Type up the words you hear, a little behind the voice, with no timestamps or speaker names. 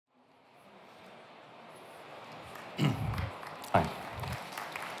Hi.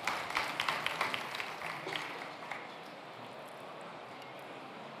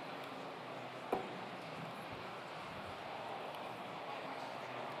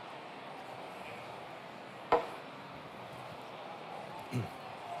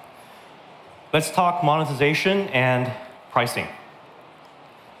 Let's talk monetization and pricing.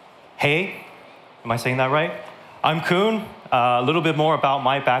 Hey, am I saying that right? I'm Kun. A little bit more about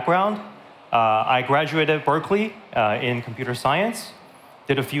my background. I graduated Berkeley in computer science,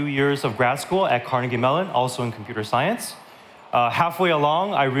 did a few years of grad school at Carnegie Mellon, also in computer science. Halfway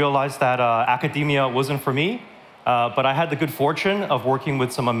along, I realized that academia wasn't for me, but I had the good fortune of working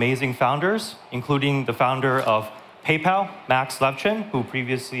with some amazing founders, including the founder of PayPal, Max Levchin, who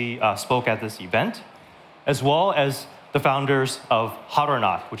previously spoke at this event, as well as the founders of Hot or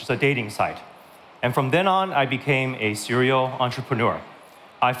Not, which is a dating site. And from then on, I became a serial entrepreneur.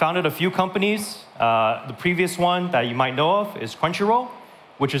 I founded a few companies. The previous one that you might know of is Crunchyroll,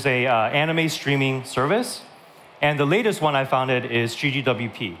 which is an anime streaming service. And the latest one I founded is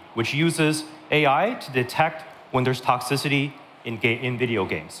GGWP, which uses AI to detect when there's toxicity in video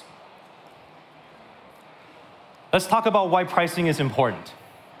games. Let's talk about why pricing is important.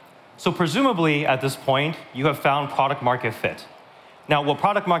 So presumably, at this point, you have found product market fit. Now, what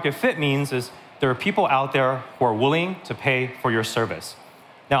product market fit means is there are people out there who are willing to pay for your service.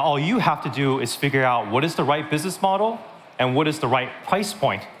 Now, all you have to do is figure out what is the right business model and what is the right price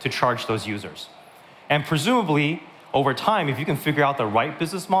point to charge those users. And presumably, over time, if you can figure out the right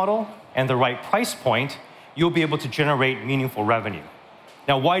business model and the right price point, you'll be able to generate meaningful revenue.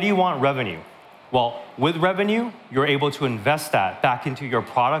 Now, why do you want revenue? Well, with revenue, you're able to invest that back into your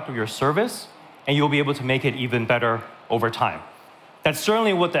product or your service, and you'll be able to make it even better over time. That's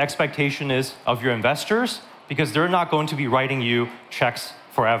certainly what the expectation is of your investors, because they're not going to be writing you checks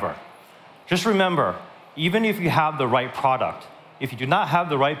forever. Just remember, even if you have the right product, if you do not have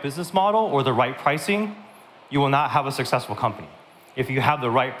the right business model or the right pricing, you will not have a successful company. If you have the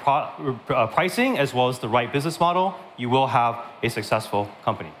right pricing as well as the right business model, you will have a successful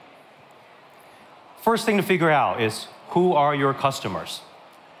company. First thing to figure out is, who are your customers?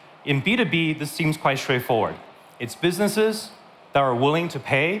 In B2B, this seems quite straightforward. It's businesses that are willing to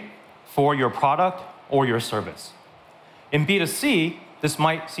pay for your product or your service. In B2C, this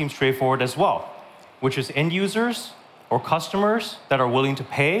might seem straightforward as well, which is end users or customers that are willing to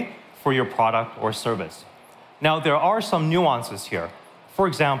pay for your product or service. Now, there are some nuances here. For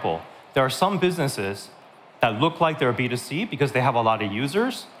example, there are some businesses that look like they're B2C because they have a lot of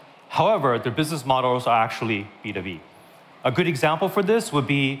users. However, their business models are actually B2B. A good example for this would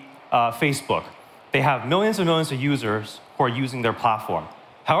be Facebook. They have millions and millions of users who are using their platform.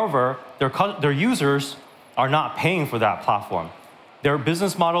 However, their users are not paying for that platform. Their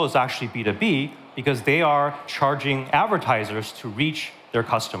business model is actually B2B because they are charging advertisers to reach their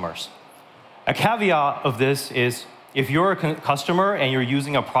customers. A caveat of this is, if you're a customer and you're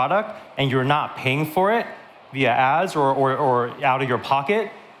using a product and you're not paying for it via ads or out of your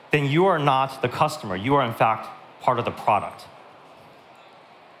pocket, then you are not the customer. You are, in fact, part of the product.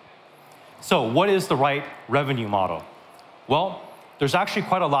 So what is the right revenue model? Well, there's actually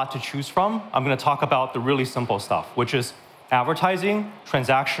quite a lot to choose from. I'm going to talk about the really simple stuff, which is advertising,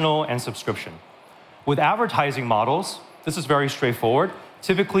 transactional, and subscription. With advertising models, this is very straightforward.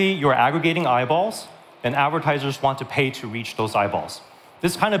 Typically, you're aggregating eyeballs, and advertisers want to pay to reach those eyeballs.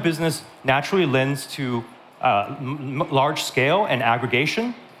 This kind of business naturally lends to large scale and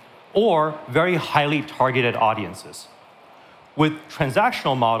aggregation, or very highly targeted audiences. With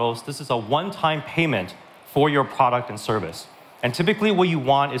transactional models, this is a one-time payment for your product and service. And typically what you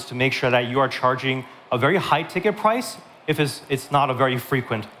want is to make sure that you are charging a very high ticket price if it's not a very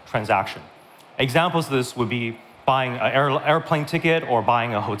frequent transaction. Examples of this would be buying an airplane ticket or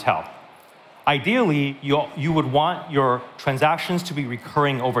buying a hotel. Ideally, you would want your transactions to be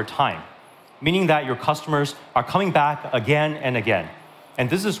recurring over time, meaning that your customers are coming back again and again. And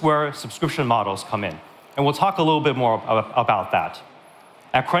this is where subscription models come in. And we'll talk a little bit more about that.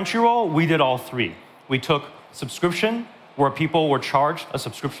 At Crunchyroll, we did all three. We took subscription, where people were charged a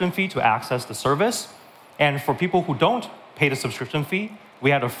subscription fee to access the service. And for people who don't pay the subscription fee,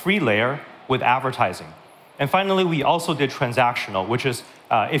 we had a free layer with advertising. And finally, we also did transactional, which is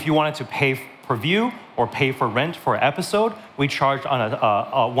if you wanted to pay per view or pay for rent for an episode, we charged on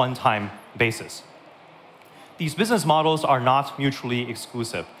a one-time basis. These business models are not mutually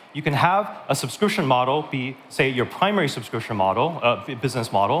exclusive. You can have a subscription model be, say, your primary subscription model,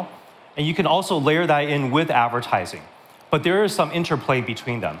 business model, and you can also layer that in with advertising. But there is some interplay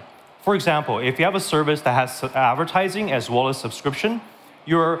between them. For example, if you have a service that has advertising as well as subscription,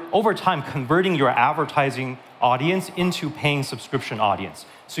 you're over time converting your advertising audience into paying subscription audience.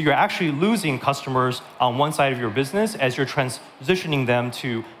 So you're actually losing customers on one side of your business as you're transitioning them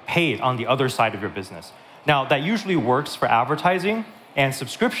to paid on the other side of your business. Now, that usually works for advertising and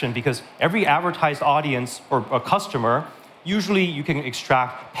subscription because every advertised audience or a customer, usually you can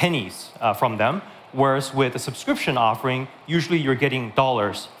extract pennies from them, whereas with a subscription offering, usually you're getting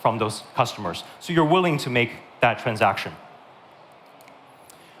dollars from those customers. So you're willing to make that transaction.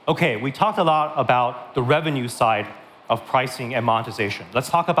 Okay, we talked a lot about the revenue side of pricing and monetization. Let's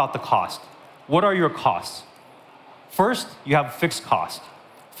talk about the cost. What are your costs? First, you have fixed cost.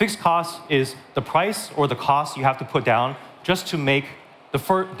 Fixed cost is the price or the cost you have to put down just to make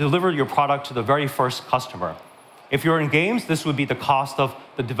deliver your product to the very first customer. If you're in games, this would be the cost of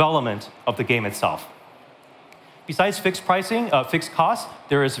the development of the game itself. Besides fixed cost,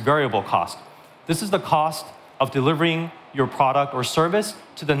 there is variable cost. This is the cost of delivering your product or service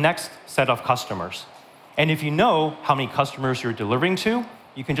to the next set of customers. And if you know how many customers you're delivering to,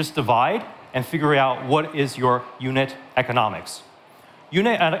 you can just divide and figure out what is your unit economics.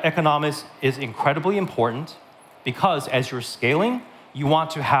 Unit economics is incredibly important because as you're scaling, you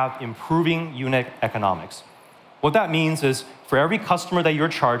want to have improving unit economics. What that means is for every customer that you're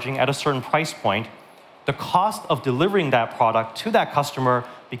charging at a certain price point, the cost of delivering that product to that customer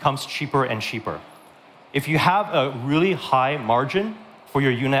becomes cheaper and cheaper. If you have a really high margin for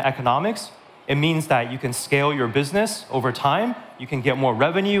your unit economics, it means that you can scale your business over time, you can get more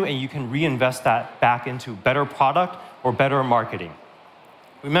revenue, and you can reinvest that back into better product or better marketing.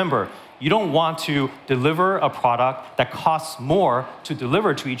 Remember, you don't want to deliver a product that costs more to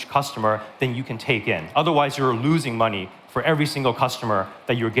deliver to each customer than you can take in. Otherwise, you're losing money for every single customer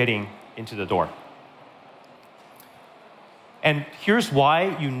that you're getting into the door. And here's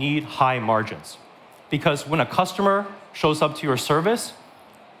why you need high margins. Because when a customer shows up to your service,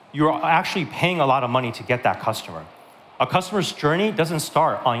 you're actually paying a lot of money to get that customer. A customer's journey doesn't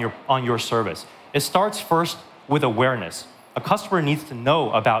start on your service. It starts first with awareness. A customer needs to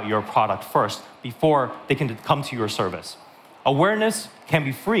know about your product first before they can come to your service. Awareness can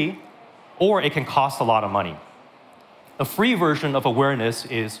be free, or it can cost a lot of money. The free version of awareness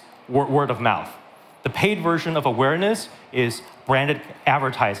is word of mouth. The paid version of awareness is branded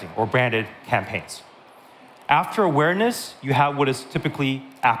advertising or branded campaigns. After awareness, you have what is typically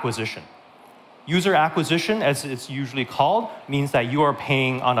acquisition. User acquisition, as it's usually called, means that you are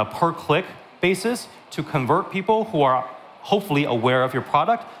paying on a per-click basis to convert people who are hopefully aware of your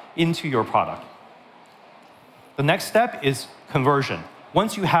product into your product. The next step is conversion.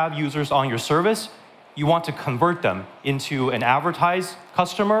 Once you have users on your service, you want to convert them into an advertised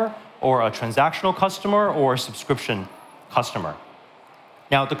customer or a transactional customer or a subscription customer.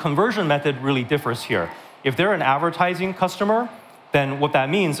 Now, the conversion method really differs here. If they're an advertising customer, then what that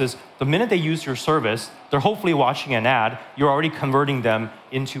means is the minute they use your service, they're hopefully watching an ad, you're already converting them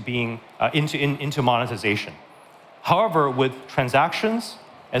into monetization. However, with transactions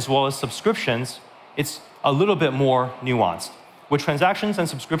as well as subscriptions, it's a little bit more nuanced. With transactions and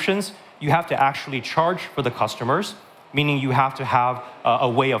subscriptions, you have to actually charge for the customers, meaning you have to have a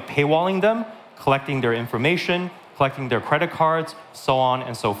way of paywalling them, collecting their information, collecting their credit cards, so on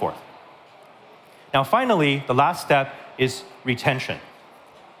and so forth. Now, finally, the last step is retention.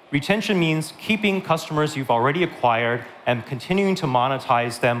 Retention means keeping customers you've already acquired and continuing to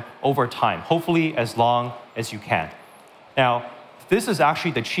monetize them over time, hopefully as long as you can. Now, this is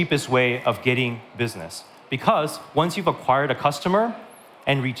actually the cheapest way of getting business because once you've acquired a customer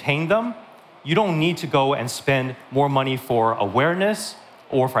and retained them, you don't need to go and spend more money for awareness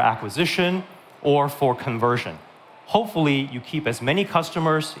or for acquisition or for conversion. Hopefully, you keep as many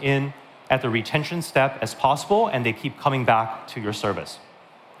customers in at the retention step as possible, and they keep coming back to your service.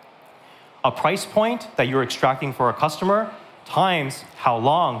 A price point that you're extracting for a customer times how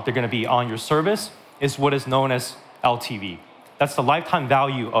long they're going to be on your service is what is known as LTV. That's the lifetime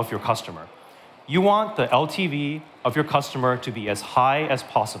value of your customer. You want the LTV of your customer to be as high as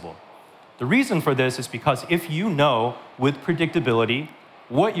possible. The reason for this is because if you know with predictability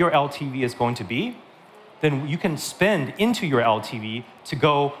what your LTV is going to be, then you can spend into your LTV to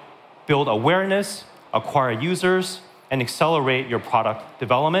go build awareness, acquire users, and accelerate your product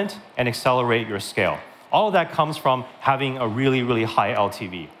development and accelerate your scale. All of that comes from having a really, really high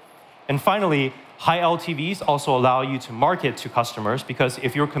LTV. And finally, high LTVs also allow you to market to customers because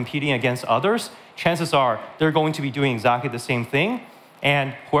if you're competing against others, chances are they're going to be doing exactly the same thing,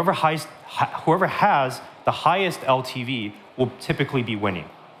 and whoever has the highest LTV will typically be winning.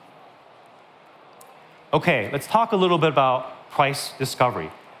 Okay, let's talk a little bit about price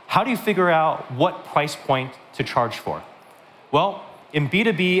discovery. How do you figure out what price point to charge for? Well, in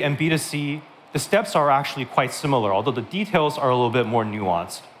B2B and B2C, the steps are actually quite similar, although the details are a little bit more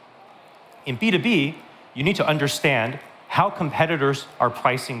nuanced. In B2B, you need to understand how competitors are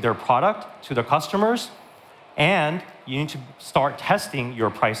pricing their product to their customers, and you need to start testing your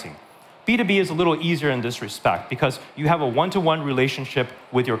pricing. B2B is a little easier in this respect because you have a one-to-one relationship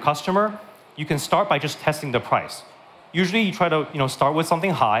with your customer. You can start by just testing the price. Usually you try to start with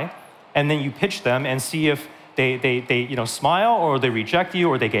something high, and then you pitch them and see if they smile or they reject you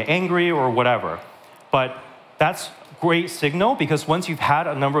or they get angry or whatever. But that's great signal because once you've had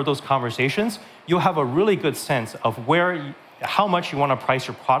a number of those conversations, you'll have a really good sense of how much you want to price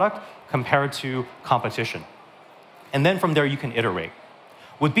your product compared to competition. And then from there, you can iterate.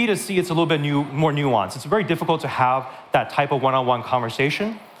 With B2C, it's a little bit more nuanced. It's very difficult to have that type of one-on-one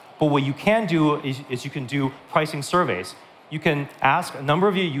conversation. But what you can do is you can do pricing surveys. You can ask a number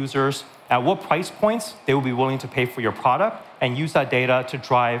of your users at what price points they will be willing to pay for your product and use that data to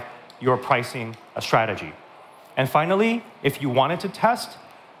drive your pricing strategy. And finally, if you wanted to test,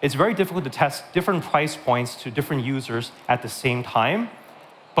 it's very difficult to test different price points to different users at the same time.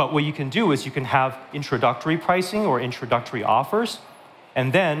 But what you can do is you can have introductory pricing or introductory offers,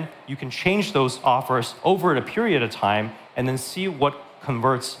 and then you can change those offers over a period of time and then see what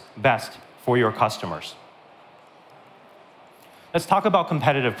converts best for your customers. Let's talk about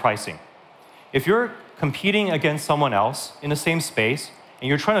competitive pricing. If you're competing against someone else in the same space and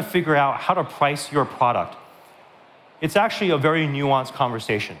you're trying to figure out how to price your product, it's actually a very nuanced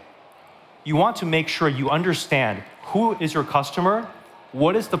conversation. You want to make sure you understand who is your customer,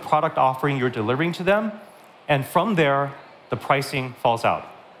 what is the product offering you're delivering to them, and from there, the pricing falls out.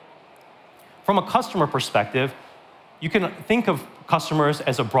 From a customer perspective, you can think of customers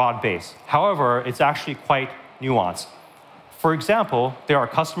as a broad base. However, it's actually quite nuanced. For example, there are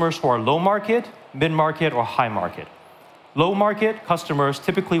customers who are low market, mid market, or high market. Low market customers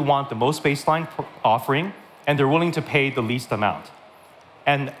typically want the most baseline offering, and they're willing to pay the least amount.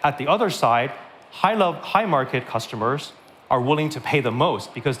 And at the other side, high market customers are willing to pay the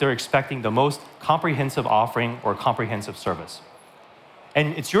most because they're expecting the most comprehensive offering or comprehensive service.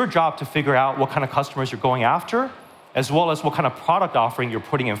 And it's your job to figure out what kind of customers you're going after, as well as what kind of product offering you're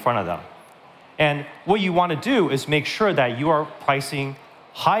putting in front of them. And what you want to do is make sure that you are pricing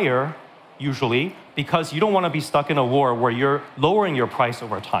higher, usually, because you don't want to be stuck in a war where you're lowering your price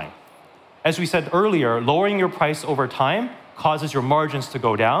over time. As we said earlier, lowering your price over time causes your margins to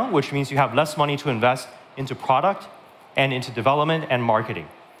go down, which means you have less money to invest into product and into development and marketing.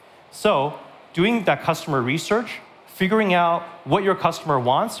 So doing that customer research, figuring out what your customer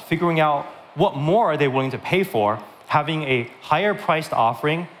wants, figuring out what more are they willing to pay for, having a higher priced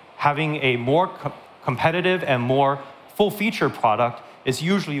offering, having a more competitive and more full-featured product is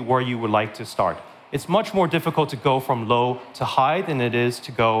usually where you would like to start. It's much more difficult to go from low to high than it is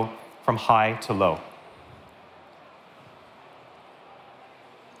to go from high to low.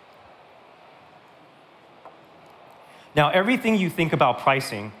 Now, everything you think about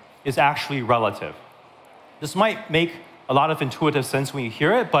pricing is actually relative. This might make a lot of intuitive sense when you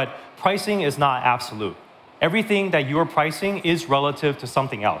hear it, but pricing is not absolute. Everything that you're pricing is relative to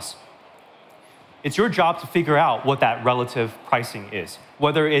something else. It's your job to figure out what that relative pricing is,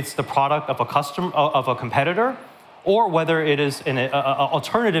 whether it's the product of a competitor, or whether it is an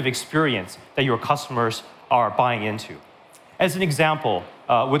alternative experience that your customers are buying into. As an example,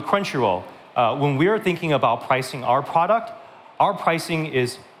 with Crunchyroll, when we're thinking about pricing our product, our pricing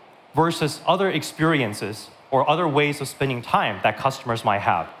is versus other experiences or other ways of spending time that customers might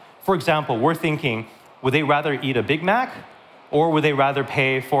have. For example, we're thinking, would they rather eat a Big Mac, or would they rather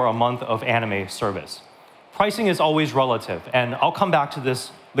pay for a month of anime service? Pricing is always relative, and I'll come back to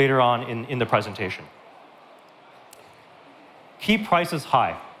this later on in the presentation. Keep prices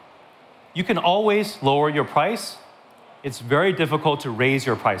high. You can always lower your price. It's very difficult to raise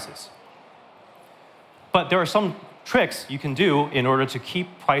your prices. But there are some tricks you can do in order to keep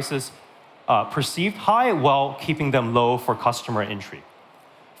prices perceived high while keeping them low for customer entry.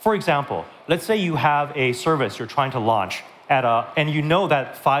 For example, let's say you have a service you're trying to launch and you know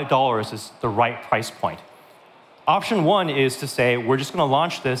that $5 is the right price point. Option one is to say, we're just going to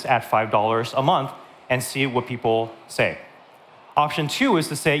launch this at $5 a month and see what people say. Option two is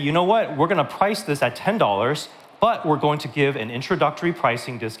to say, you know what, we're going to price this at $10, but we're going to give an introductory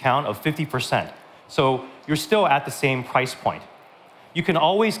pricing discount of 50%. So you're still at the same price point. You can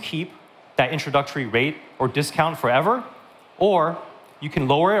always keep that introductory rate or discount forever, or you can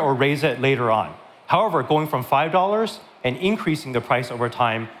lower it or raise it later on. However, going from $5 and increasing the price over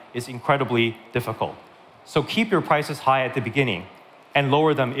time is incredibly difficult. So keep your prices high at the beginning and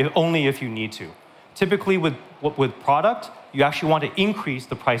lower them only if you need to. Typically, with product, you actually want to increase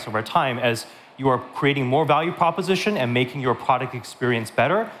the price over time as you are creating more value proposition and making your product experience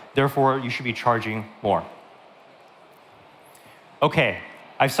better. Therefore, you should be charging more. Okay,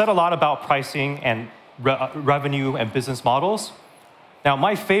 I've said a lot about pricing and revenue and business models. Now,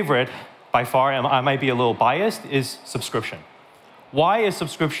 my favorite, by far, and I might be a little biased, is subscription. Why is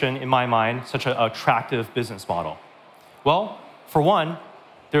subscription, in my mind, such an attractive business model? Well, for one,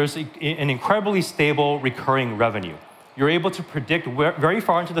 there's an incredibly stable recurring revenue. You're able to predict very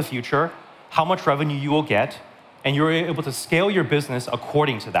far into the future how much revenue you will get, and you're able to scale your business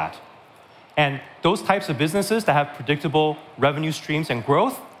according to that. And those types of businesses that have predictable revenue streams and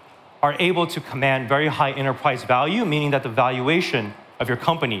growth are able to command very high enterprise value, meaning that the valuation of your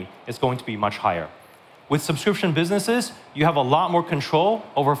company is going to be much higher. With subscription businesses, you have a lot more control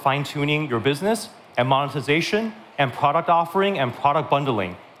over fine-tuning your business and monetization and product offering and product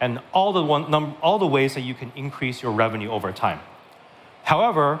bundling and all the ways that you can increase your revenue over time.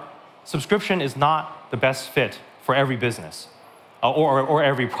 However, subscription is not the best fit for every business or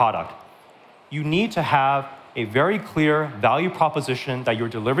every product. You need to have a very clear value proposition that you're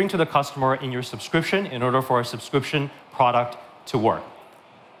delivering to the customer in your subscription in order for a subscription product to work.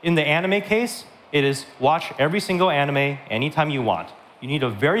 In the anime case, it is watch every single anime anytime you want. You need a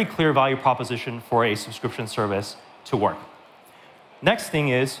very clear value proposition for a subscription service to work. Next thing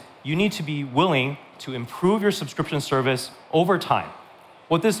is, you need to be willing to improve your subscription service over time.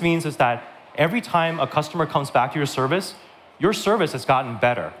 What this means is that every time a customer comes back to your service has gotten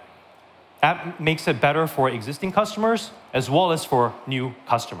better. That makes it better for existing customers as well as for new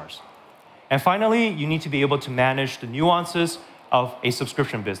customers. And finally, you need to be able to manage the nuances of a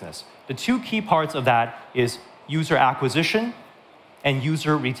subscription business. The two key parts of that is user acquisition and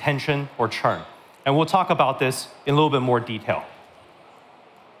user retention or churn. And we'll talk about this in a little bit more detail.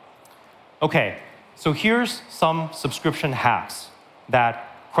 Okay, so here's some subscription hacks that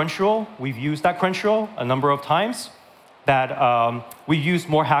Crunchyroll, we've used at Crunchyroll a number of times, that we've used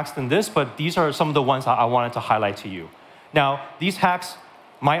more hacks than this, but these are some of the ones that I wanted to highlight to you. Now, these hacks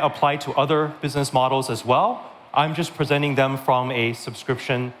might apply to other business models as well. I'm just presenting them from a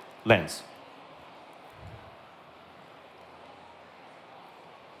subscription lens.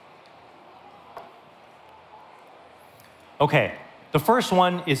 Okay, the first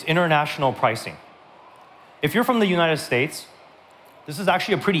one is international pricing. If you're from the United States, this is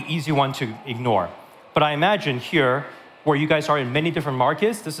actually a pretty easy one to ignore. But I imagine here, where you guys are in many different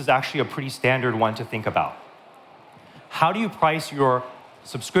markets, this is actually a pretty standard one to think about. How do you price your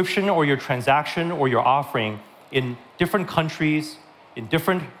subscription or your transaction or your offering in different countries, in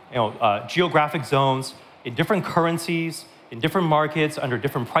different geographic zones, in different currencies, in different markets, under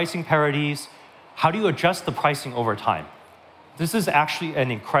different pricing parities? How do you adjust the pricing over time? This is actually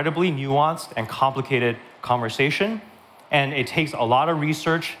an incredibly nuanced and complicated conversation, and it takes a lot of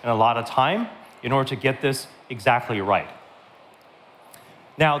research and a lot of time in order to get this exactly right.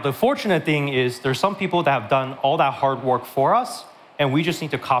 Now, the fortunate thing is there's some people that have done all that hard work for us, and we just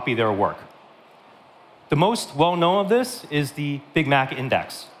need to copy their work. The most well-known of this is the Big Mac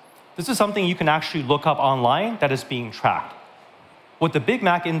Index. This is something you can actually look up online that is being tracked. What the Big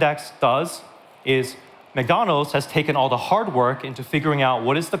Mac Index does is McDonald's has taken all the hard work into figuring out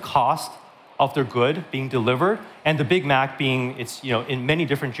what is the cost of their good being delivered, and the Big Mac being, it's in many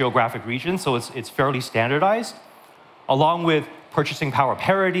different geographic regions, so it's fairly standardized, along with purchasing power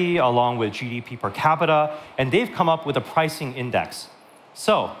parity, along with GDP per capita, and they've come up with a pricing index.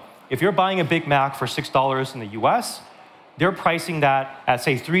 So if you're buying a Big Mac for $6 in the US, they're pricing that at,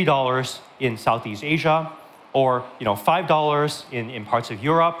 say, $3 in Southeast Asia, or $5 in parts of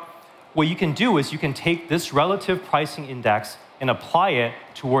Europe. What you can do is you can take this relative pricing index and apply it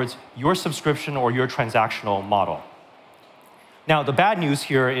towards your subscription or your transactional model. Now, the bad news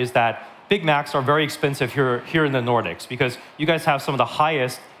here is that Big Macs are very expensive here in the Nordics because you guys have some of the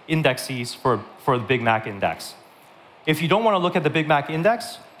highest indexes for the Big Mac index. If you don't want to look at the Big Mac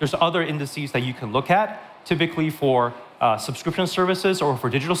index, there's other indices that you can look at, typically for subscription services or for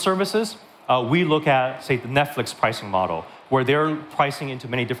digital services. We look at, say, the Netflix pricing model, where they're pricing into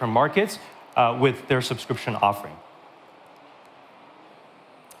many different markets with their subscription offering.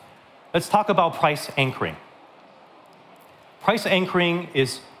 Let's talk about price anchoring. Price anchoring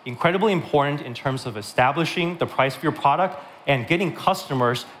is incredibly important in terms of establishing the price of your product and getting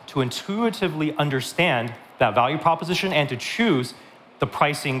customers to intuitively understand that value proposition and to choose the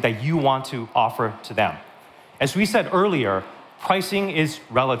pricing that you want to offer to them. As we said earlier, pricing is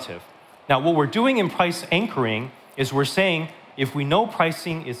relative. Now, what we're doing in price anchoring is we're saying if we know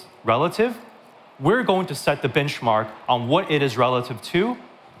pricing is relative, we're going to set the benchmark on what it is relative to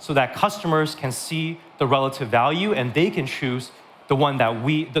so that customers can see the relative value and they can choose the one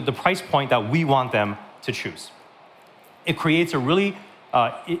that the price point that we want them to choose. It creates a really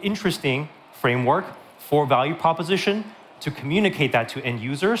interesting framework for value proposition to communicate that to end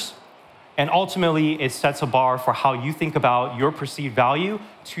users. And ultimately, it sets a bar for how you think about your perceived value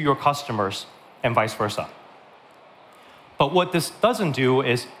to your customers and vice versa. But what this doesn't do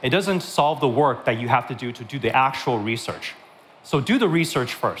is it doesn't solve the work that you have to do the actual research. So do the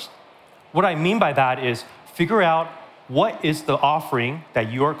research first. What I mean by that is figure out what is the offering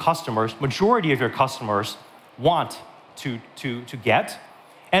that your customers, majority of your customers, want to get,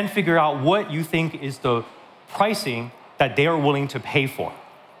 and figure out what you think is the pricing that they are willing to pay for.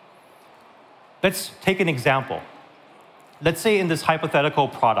 Let's take an example. Let's say in this hypothetical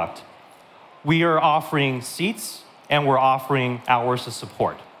product, we are offering seats and we're offering hours of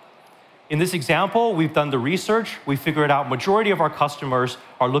support. In this example, we've done the research. We figured out majority of our customers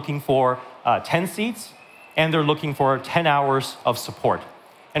are looking for 10 seats and they're looking for 10 hours of support.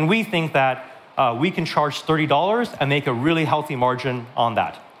 And we think that we can charge $30 and make a really healthy margin on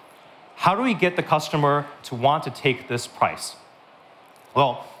that. How do we get the customer to want to take this price?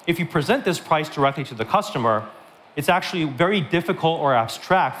 Well, if you present this price directly to the customer, it's actually very difficult or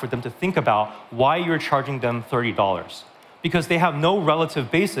abstract for them to think about why you're charging them $30, because they have no relative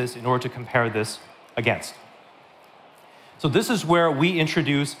basis in order to compare this against. So this is where we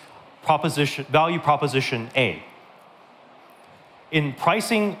introduce value proposition A. In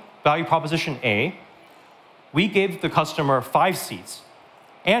pricing value proposition A, we gave the customer 5 seats,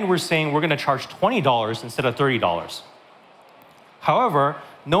 and we're saying we're going to charge $20 instead of $30. However,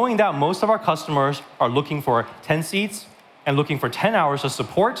 knowing that most of our customers are looking for 10 seats and looking for 10 hours of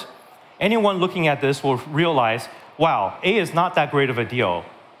support, anyone looking at this will realize, wow, A is not that great of a deal.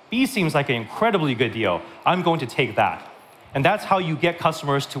 B seems like an incredibly good deal. I'm going to take that. And that's how you get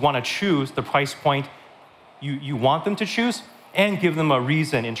customers to want to choose the price point you want them to choose and give them a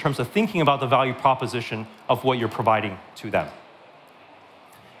reason in terms of thinking about the value proposition of what you're providing to them.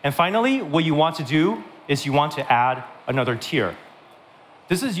 And finally, what you want to do is you want to add another tier.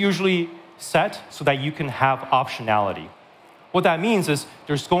 This is usually set so that you can have optionality. What that means is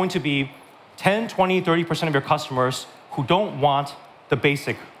there's going to be 10, 20, 30% of your customers who don't want the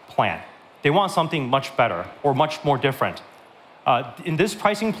basic plan. They want something much better or much more different. In this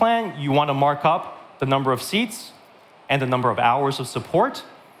pricing plan, you want to mark up the number of seats and the number of hours of support.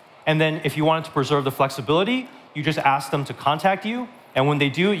 And then if you wanted to preserve the flexibility, you just ask them to contact you. And when they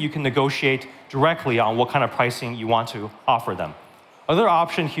do, you can negotiate directly on what kind of pricing you want to offer them. Another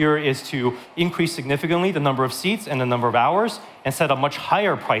option here is to increase significantly the number of seats and the number of hours and set a much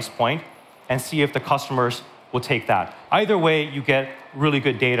higher price point and see if the customers will take that. Either way, you get really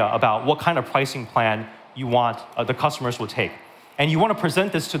good data about what kind of pricing plan you want the customers will take. And you want to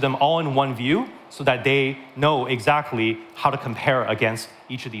present this to them all in one view so that they know exactly how to compare against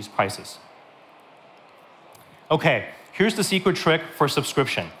each of these prices. Okay, here's the secret trick for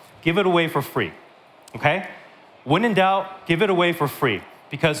subscription. Give it away for free, okay? When in doubt, give it away for free,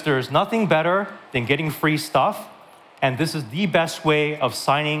 because there's nothing better than getting free stuff, and this is the best way of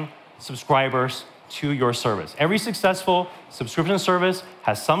signing subscribers to your service. Every successful subscription service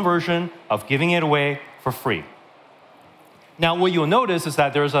has some version of giving it away for free. Now, what you'll notice is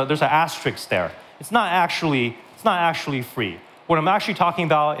that there's an asterisk there. It's not actually free. What I'm actually talking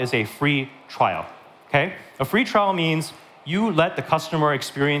about is a free trial, okay? A free trial means you let the customer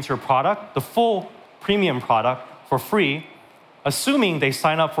experience your product, the full premium product, for free, assuming they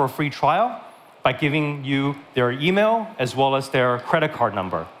sign up for a free trial by giving you their email as well as their credit card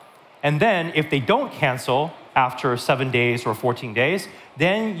number. And then if they don't cancel after 7 days or 14 days,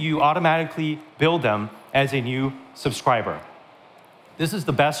 then you automatically bill them as a new subscriber. This is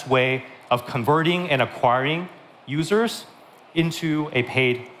the best way of converting and acquiring users into a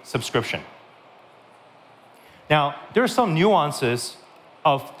paid subscription. Now, there are some nuances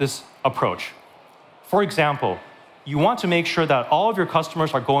of this approach. For example, you want to make sure that all of your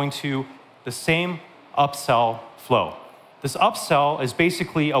customers are going to the same upsell flow. This upsell is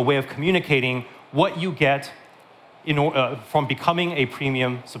basically a way of communicating what you get from becoming a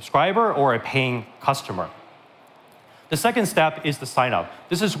premium subscriber or a paying customer. The second step is the sign-up.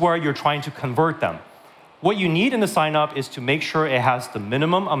 This is where you're trying to convert them. What you need in the sign-up is to make sure it has the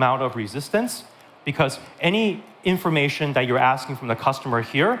minimum amount of resistance, because any information that you're asking from the customer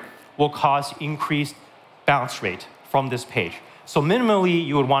here will cause increased bounce rate from this page. So minimally,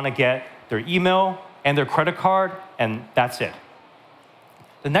 you would want to get their email and their credit card, and that's it.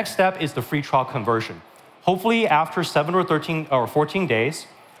 The next step is the free trial conversion. Hopefully, after 7 or 13 or 14 days,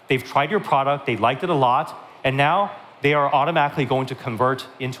 they've tried your product, they liked it a lot, and now they are automatically going to convert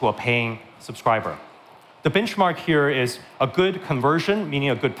into a paying subscriber. The benchmark here is a good conversion, meaning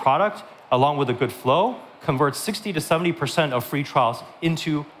a good product, along with a good flow, converts 60 to 70% of free trials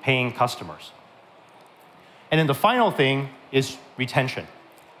into paying customers. And then the final thing is retention.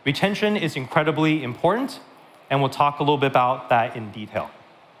 Retention is incredibly important, and we'll talk a little bit about that in detail.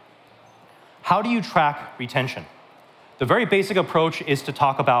 How do you track retention? The very basic approach is to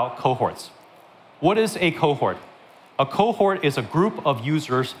talk about cohorts. What is a cohort? A cohort is a group of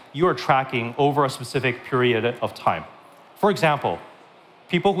users you are tracking over a specific period of time. For example,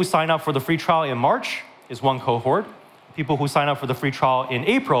 people who sign up for the free trial in March is one cohort. People who sign up for the free trial in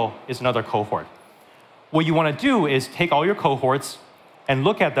April is another cohort. What you want to do is take all your cohorts and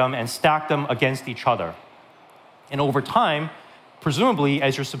look at them and stack them against each other. And over time, presumably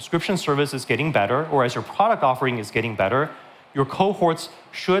as your subscription service is getting better or as your product offering is getting better, your cohorts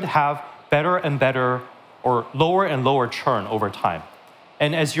should have better and better or lower and lower churn over time.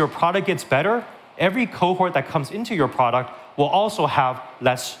 And as your product gets better, every cohort that comes into your product will also have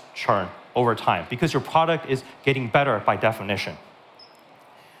less churn over time because your product is getting better by definition.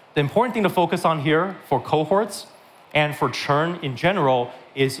 The important thing to focus on here for cohorts and for churn in general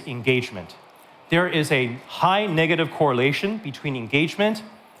is engagement. There is a high negative correlation between engagement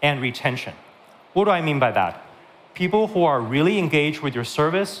and retention. What do I mean by that? People who are really engaged with your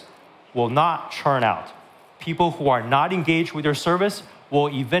service will not churn out. People who are not engaged with your service will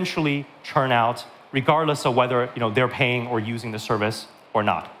eventually churn out regardless of whether they're paying or using the service or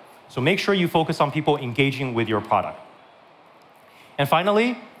not. So make sure you focus on people engaging with your product. And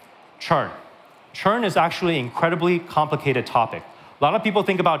finally, churn. Churn is actually an incredibly complicated topic. A lot of people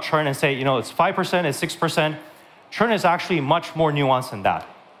think about churn and say, it's 5%, it's 6%. Churn is actually much more nuanced than that.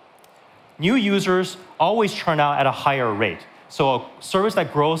 New users always churn out at a higher rate. So a service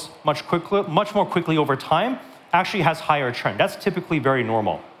that grows much more quickly over time actually has higher churn. That's typically very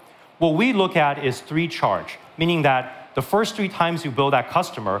normal. What we look at is 3 charge, meaning that the first 3 times you build that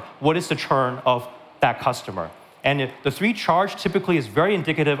customer, what is the churn of that customer? And the 3 charge typically is very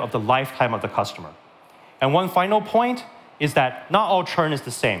indicative of the lifetime of the customer. And one final point is that not all churn is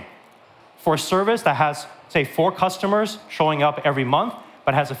the same. For a service that has, say, 4 customers showing up every month,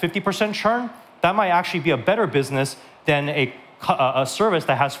 but has a 50% churn, that might actually be a better business than a service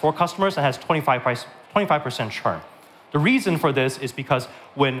that has 4 customers and has 25% churn. The reason for this is because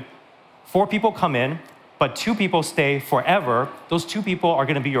when 4 people come in, but 2 people stay forever, those 2 people are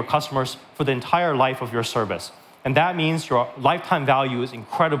going to be your customers for the entire life of your service. And that means your lifetime value is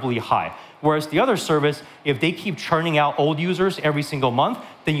incredibly high. Whereas the other service, if they keep churning out old users every single month,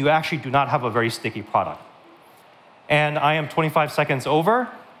 then you actually do not have a very sticky product. And I am 25 seconds over.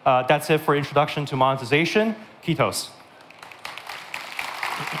 That's it for introduction to monetization. Kitos.